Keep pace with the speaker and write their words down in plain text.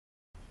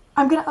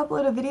I'm gonna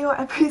upload a video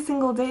every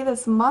single day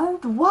this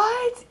month?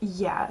 What?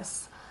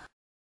 Yes.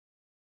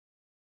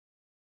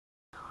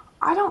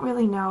 I don't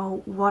really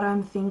know what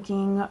I'm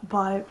thinking,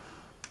 but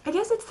I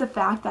guess it's the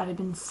fact that I've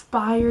been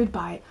inspired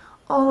by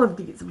all of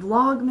these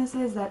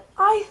vlogmases that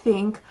I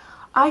think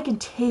I can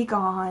take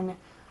on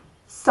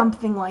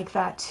something like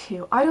that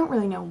too. I don't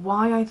really know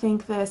why I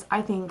think this.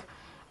 I think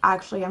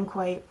actually I'm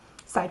quite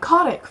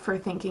psychotic for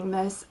thinking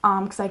this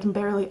because I can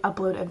barely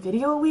upload a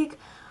video a week,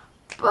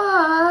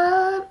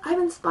 but I'm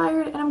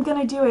inspired and I'm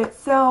gonna do it.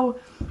 So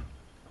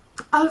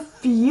a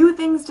few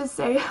things to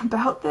say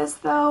about this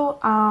though.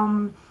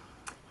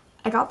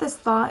 I got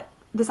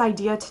this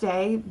idea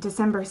today,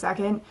 December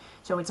 2nd,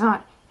 so it's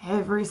not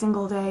every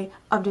single day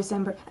of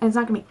December, and it's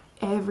not gonna be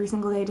every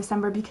single day of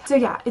December because, so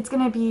yeah, it's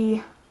gonna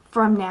be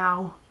from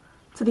now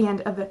to the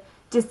end of the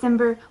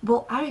December.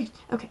 Well, I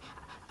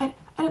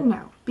don't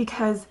know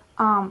because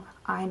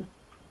I'm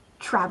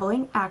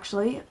traveling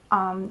actually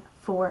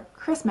for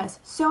Christmas,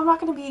 so I'm not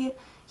gonna be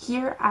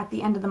here at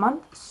the end of the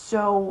month,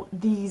 so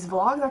these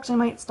vlogs actually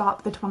might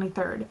stop the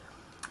 23rd.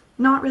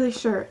 Not really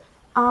sure.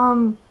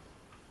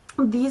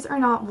 These are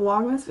not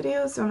vlogmas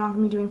videos, so I'm not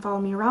going to be doing follow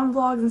me around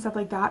vlogs and stuff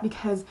like that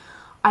because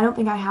I don't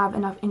think I have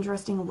enough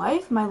interesting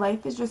life. My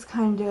life is just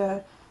kind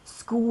of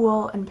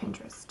school and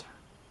Pinterest.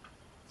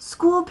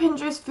 School,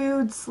 Pinterest,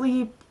 food,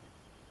 sleep,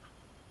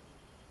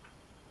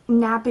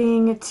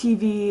 napping,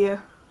 TV,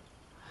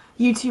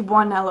 YouTube,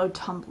 1LO,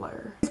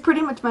 Tumblr. It's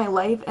pretty much my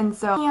life, and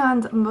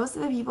most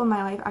of the people in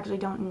my life actually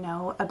don't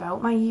know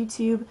about my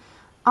YouTube.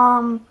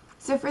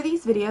 So for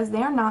these videos,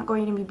 they are not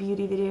going to be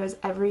beauty videos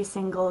every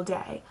single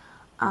day.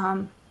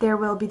 There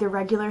will be the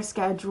regular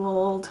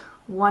scheduled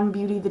one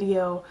beauty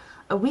video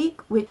a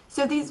week.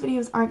 So these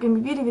videos aren't going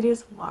to be beauty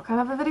videos. What kind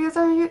of videos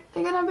are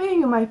they going to be,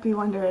 you might be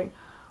wondering.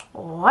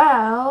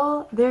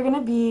 Well, they're going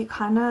to be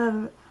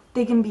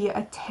they can be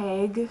a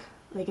tag,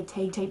 like a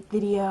tag type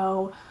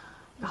video,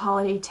 a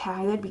holiday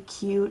tag, that'd be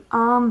cute.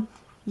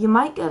 You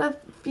might get a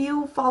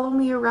few follow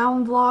me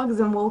around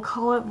vlogs and we'll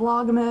call it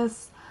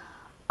Vlogmas.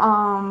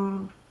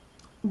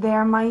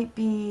 There might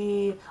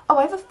be, oh,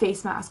 I have a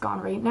face mask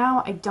on right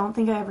now. I don't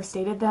think I ever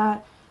stated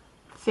that.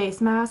 Face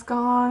mask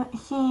on.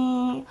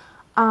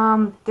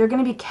 They're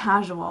gonna be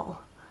casual.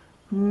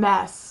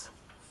 Mess.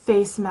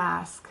 Face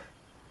mask.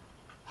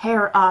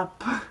 Hair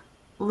up.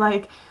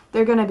 Like,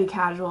 they're gonna be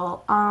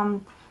casual.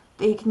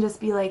 They can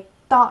just be like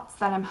thoughts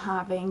that I'm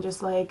having,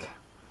 just like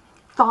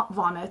thought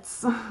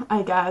vomits,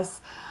 I guess.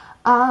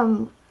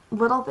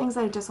 Little things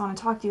I just want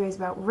to talk to you guys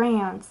about,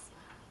 rants,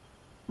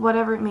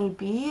 whatever it may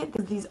be.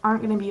 These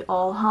aren't going to be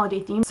all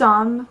holiday themed.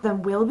 Some of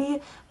them will be,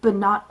 but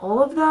not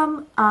all of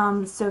them.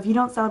 So if you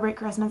don't celebrate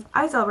Christmas,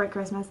 I celebrate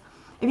Christmas.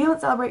 If you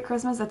don't celebrate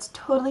Christmas, that's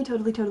totally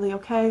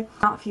okay.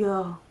 Not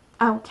feel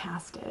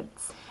outcasted.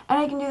 And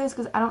I can do this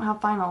because I don't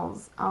have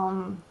finals.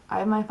 I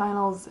have my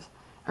finals,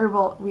 or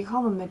well, we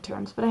call them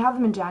midterms, but I have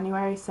them in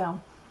January,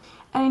 so.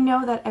 And I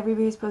know that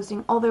everybody's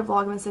posting all their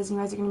vlogmases and you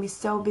guys are going to be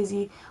so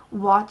busy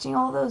watching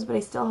all those, but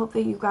I still hope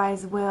that you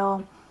guys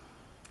will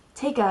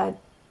take a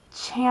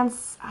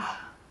chance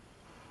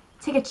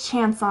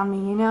on me,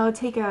 you know,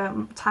 take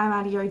a time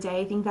out of your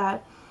day. I think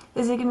that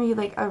this is going to be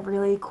like a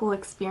really cool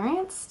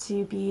experience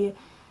to be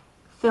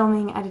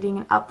filming, editing,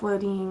 and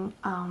uploading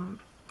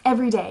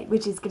every day,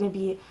 which is going to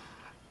be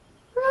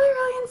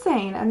really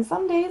insane. And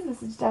some days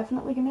this is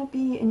definitely going to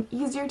be an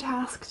easier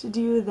task to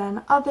do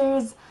than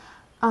others,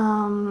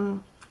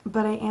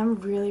 but I am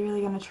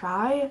really going to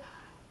try.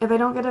 If I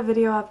don't get a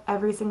video up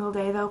every single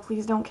day though,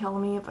 please don't kill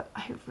me, but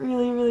I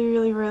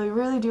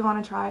really do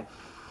want to try.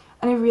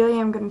 And I really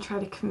am going to try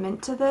to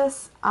commit to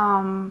this.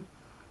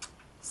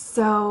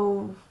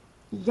 So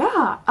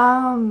yeah,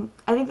 I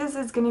think this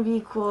is going to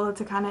be cool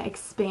to kind of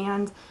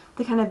expand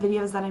the kind of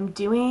videos that I'm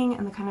doing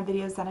and the kind of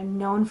videos that I'm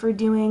known for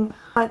doing.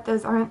 But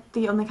those aren't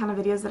the only kind of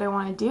videos that I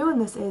want to do, and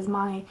this is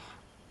my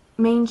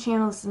main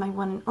channel, this is my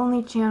one and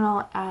only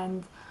channel,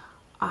 and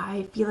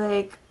I feel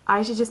like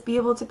I should just be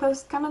able to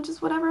post kind of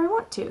just whatever I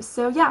want to.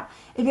 So yeah,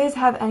 if you guys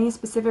have any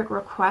specific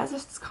requests,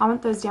 just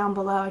comment those down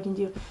below. I can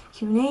do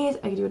Q&As, I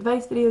can do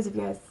advice videos if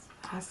you guys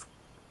ask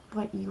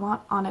what you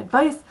want on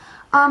advice.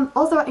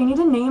 Also, I need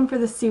a name for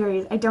the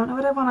series. I don't know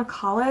what I want to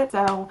call it,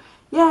 so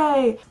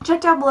yay!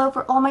 Check down below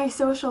for all my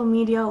social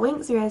media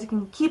links so you guys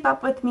can keep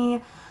up with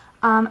me.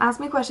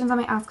 Ask me questions on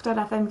my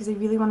ask.fm because I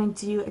really want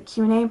to do a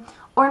Q&A,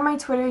 or on my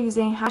Twitter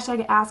using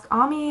hashtag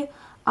AskOmmie.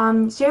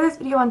 Share this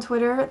video on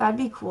Twitter, that'd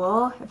be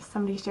cool if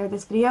somebody shared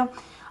this video.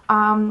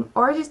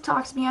 Or just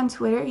talk to me on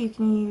Twitter. You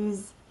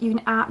can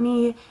at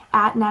me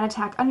at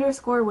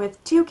natattack_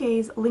 with 2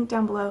 Ks, link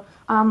down below.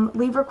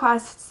 Leave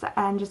requests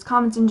and just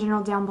comments in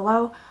general down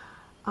below.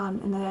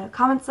 In the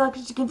comments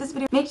section to give this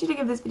video. Make sure to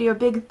give this video a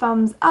big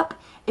thumbs up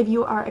if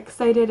you are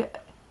excited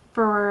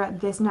for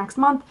this next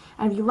month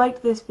and if you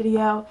liked this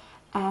video,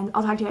 and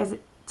I'll talk to you guys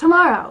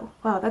tomorrow.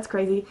 Wow, that's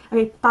crazy.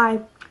 Okay, bye.